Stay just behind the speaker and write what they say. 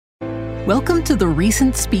Welcome to the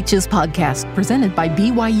Recent Speeches podcast presented by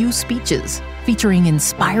BYU Speeches, featuring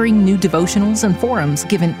inspiring new devotionals and forums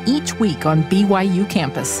given each week on BYU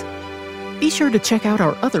campus. Be sure to check out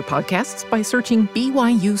our other podcasts by searching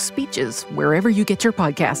BYU Speeches wherever you get your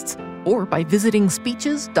podcasts, or by visiting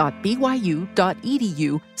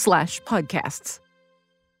speeches.byu.edu/podcasts.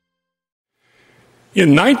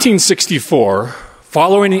 In 1964,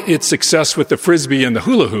 following its success with the Frisbee and the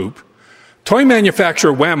hula hoop, toy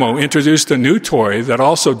manufacturer Wham-O introduced a new toy that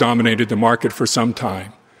also dominated the market for some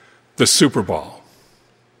time, the Super Ball.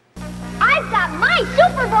 I've got my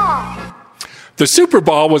Super Ball! The Super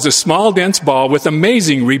Ball was a small, dense ball with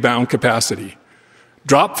amazing rebound capacity.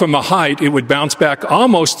 Dropped from a height, it would bounce back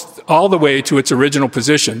almost all the way to its original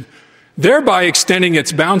position, thereby extending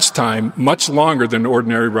its bounce time much longer than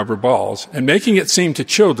ordinary rubber balls and making it seem to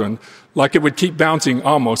children like it would keep bouncing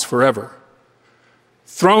almost forever.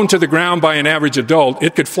 Thrown to the ground by an average adult,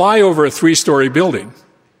 it could fly over a 3-story building.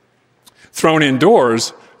 Thrown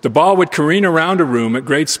indoors, the ball would careen around a room at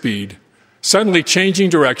great speed, suddenly changing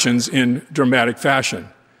directions in dramatic fashion.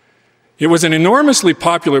 It was an enormously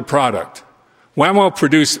popular product. Wham-O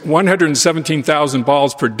produced 117,000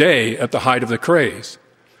 balls per day at the height of the craze.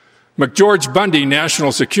 McGeorge Bundy,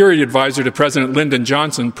 National Security Advisor to President Lyndon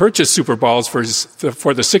Johnson, purchased Super Balls for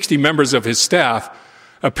the 60 members of his staff,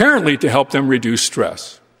 apparently to help them reduce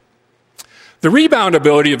stress. The rebound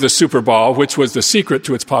ability of the Super Ball, which was the secret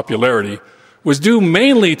to its popularity, was due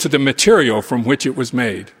mainly to the material from which it was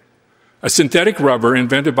made, a synthetic rubber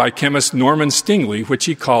invented by chemist Norman Stingley, which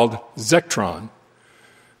he called Zectron.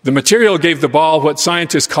 The material gave the ball what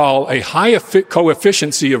scientists call a high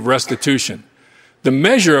coefficient of restitution, the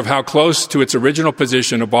measure of how close to its original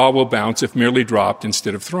position a ball will bounce if merely dropped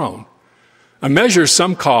instead of thrown, a measure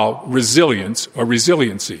some call resilience or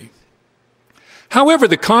resiliency. However,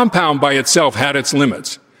 the compound by itself had its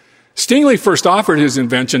limits. Stingley first offered his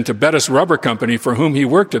invention to Bettis Rubber Company, for whom he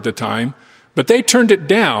worked at the time, but they turned it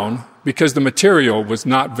down because the material was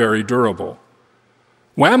not very durable.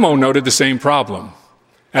 Wham-O noted the same problem.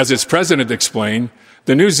 As its president explained,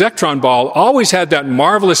 the new Zectron ball always had that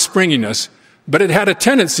marvelous springiness, but it had a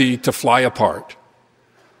tendency to fly apart.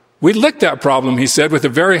 We licked that problem, he said, with a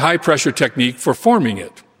very high-pressure technique for forming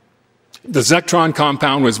it. The Zectron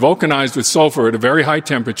compound was vulcanized with sulfur at a very high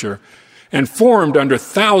temperature and formed under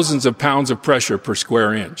thousands of pounds of pressure per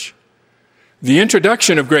square inch. The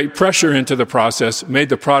introduction of great pressure into the process made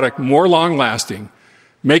the product more long-lasting,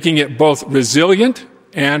 making it both resilient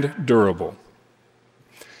and durable.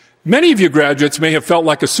 Many of you graduates may have felt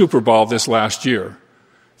like a Super Ball this last year,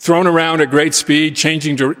 thrown around at great speed,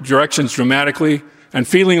 changing directions dramatically, and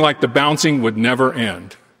feeling like the bouncing would never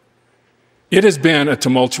end. It has been a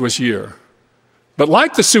tumultuous year. But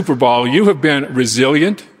like the Super Ball, you have been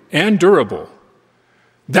resilient and durable.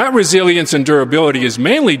 That resilience and durability is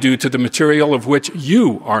mainly due to the material of which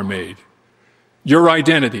you are made, your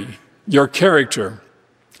identity, your character,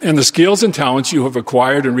 and the skills and talents you have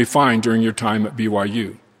acquired and refined during your time at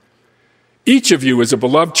BYU. Each of you is a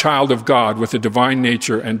beloved child of God with a divine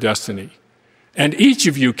nature and destiny. And each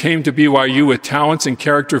of you came to BYU with talents and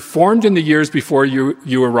character formed in the years before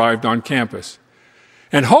you arrived on campus.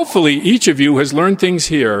 And hopefully each of you has learned things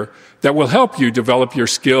here that will help you develop your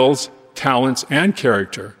skills, talents, and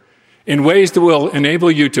character in ways that will enable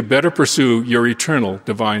you to better pursue your eternal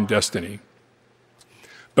divine destiny.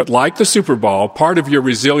 But like the Super Ball, part of your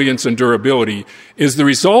resilience and durability is the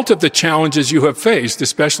result of the challenges you have faced,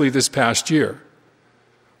 especially this past year.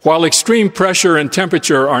 While extreme pressure and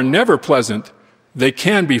temperature are never pleasant, they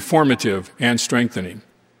can be formative and strengthening.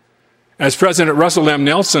 As President Russell M.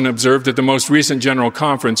 Nelson observed at the most recent General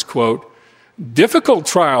Conference, quote, "Difficult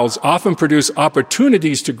trials often produce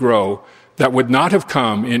opportunities to grow that would not have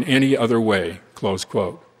come in any other way," close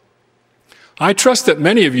quote. I trust that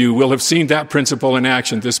many of you will have seen that principle in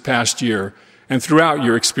action this past year and throughout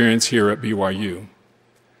your experience here at BYU.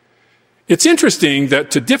 It's interesting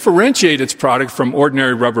that to differentiate its product from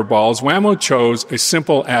ordinary rubber balls, Wham-O chose a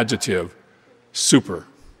simple adjective, super,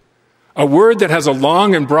 a word that has a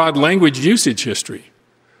long and broad language usage history.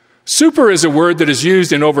 Super is a word that is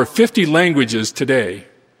used in over 50 languages today.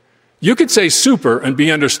 You could say super and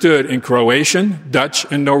be understood in Croatian, Dutch,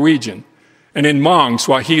 and Norwegian, and in Hmong,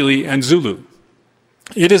 Swahili, and Zulu.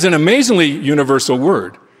 It is an amazingly universal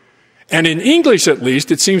word. And in English, at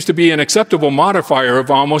least, it seems to be an acceptable modifier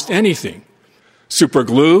of almost anything. Super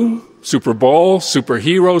glue, Super Bowl,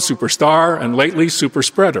 superhero, superstar, and lately super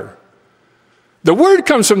spreader. The word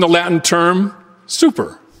comes from the Latin term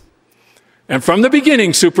super. And from the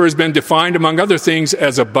beginning, super has been defined, among other things,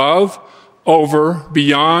 as above, over,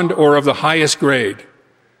 beyond, or of the highest grade.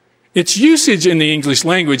 Its usage in the English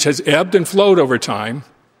language has ebbed and flowed over time,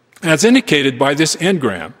 as indicated by this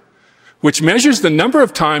engram, which measures the number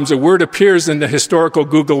of times a word appears in the historical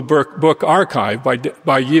Google book archive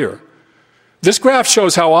by year. This graph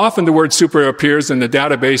shows how often the word super appears in the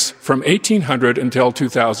database from 1800 until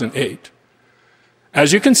 2008.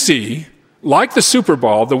 As you can see, like the Super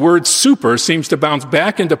Bowl, the word super seems to bounce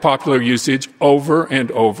back into popular usage over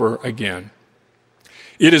and over again.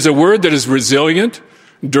 It is a word that is resilient,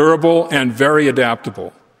 durable, and very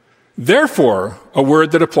adaptable. Therefore, a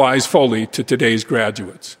word that applies fully to today's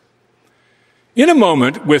graduates. In a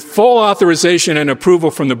moment, with full authorization and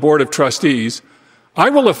approval from the Board of Trustees, I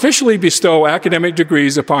will officially bestow academic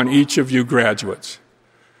degrees upon each of you graduates.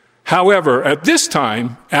 However, at this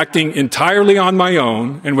time, acting entirely on my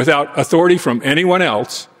own and without authority from anyone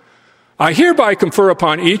else, I hereby confer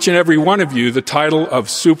upon each and every one of you the title of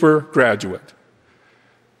super graduate.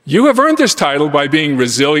 You have earned this title by being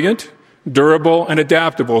resilient, durable, and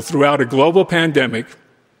adaptable throughout a global pandemic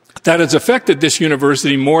that has affected this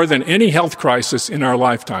university more than any health crisis in our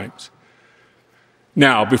lifetimes.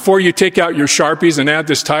 Now, before you take out your Sharpies and add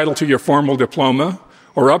this title to your formal diploma,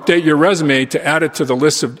 or update your resume to add it to the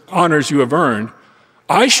list of honors you have earned,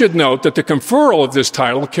 I should note that the conferral of this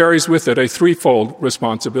title carries with it a threefold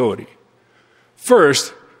responsibility.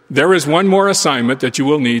 First, there is one more assignment that you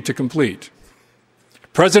will need to complete.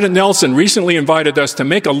 President Nelson recently invited us to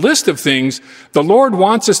make a list of things the Lord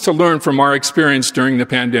wants us to learn from our experience during the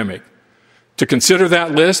pandemic, to consider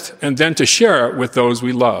that list and then to share it with those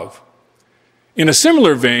we love. In a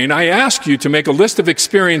similar vein, I ask you to make a list of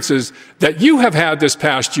experiences that you have had this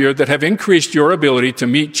past year that have increased your ability to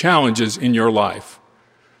meet challenges in your life.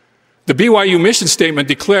 The BYU mission statement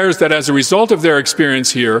declares that as a result of their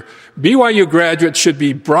experience here, BYU graduates should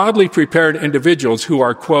be broadly prepared individuals who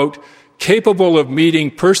are, quote, capable of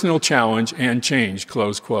meeting personal challenge and change,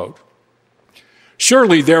 close quote.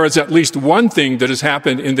 Surely there is at least one thing that has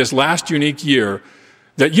happened in this last unique year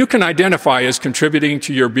that you can identify as contributing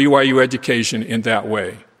to your BYU education in that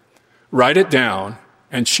way. Write it down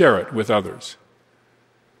and share it with others.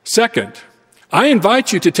 Second, I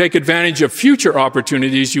invite you to take advantage of future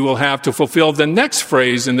opportunities you will have to fulfill the next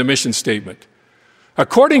phrase in the mission statement.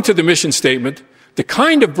 According to the mission statement, the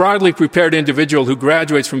kind of broadly prepared individual who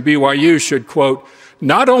graduates from BYU should, quote,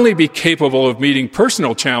 not only be capable of meeting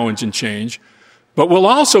personal challenge and change, but will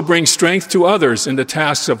also bring strength to others in the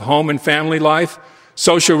tasks of home and family life,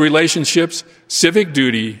 social relationships, civic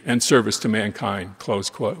duty, and service to mankind, close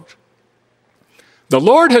quote. The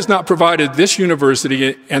Lord has not provided this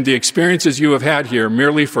university and the experiences you have had here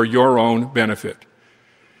merely for your own benefit.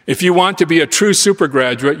 If you want to be a true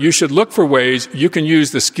supergraduate, you should look for ways you can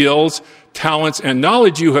use the skills, talents, and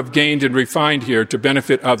knowledge you have gained and refined here to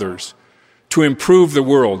benefit others, to improve the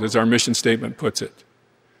world, as our mission statement puts it.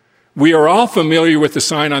 We are all familiar with the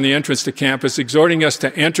sign on the entrance to campus exhorting us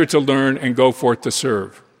to enter to learn and go forth to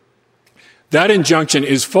serve. That injunction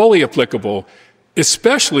is fully applicable,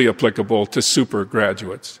 especially applicable to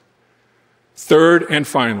supergraduates. Third and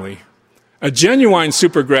finally, a genuine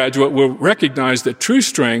supergraduate will recognize that true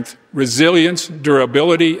strength, resilience,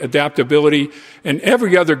 durability, adaptability, and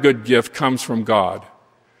every other good gift comes from God,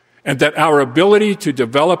 and that our ability to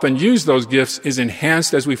develop and use those gifts is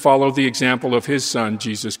enhanced as we follow the example of His Son,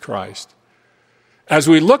 Jesus Christ. As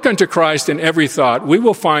we look unto Christ in every thought, we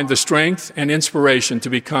will find the strength and inspiration to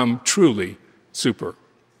become truly super.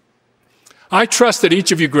 I trust that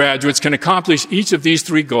each of you graduates can accomplish each of these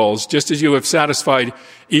three goals, just as you have satisfied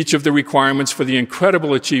each of the requirements for the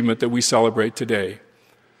incredible achievement that we celebrate today.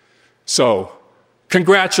 So,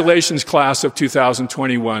 congratulations, class of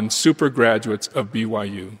 2021, super graduates of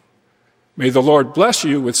BYU. May the Lord bless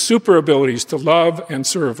you with super abilities to love and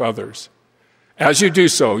serve others. As you do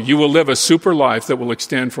so, you will live a super life that will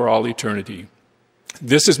extend for all eternity.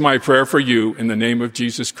 This is my prayer for you in the name of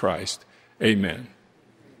Jesus Christ. Amen.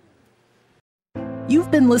 You've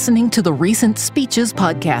been listening to the Recent Speeches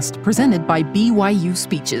podcast presented by BYU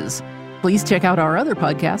Speeches. Please check out our other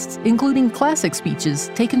podcasts, including classic speeches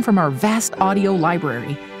taken from our vast audio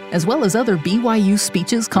library, as well as other BYU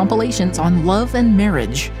Speeches compilations on love and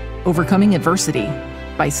marriage, overcoming adversity,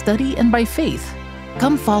 by study and by faith.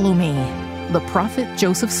 Come follow me, the prophet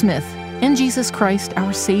Joseph Smith, and Jesus Christ,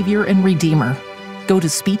 our Savior and Redeemer. Go to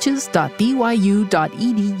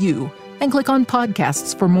speeches.byu.edu and click on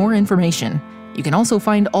podcasts for more information. You can also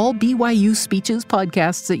find all BYU Speeches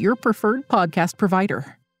podcasts at your preferred podcast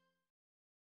provider.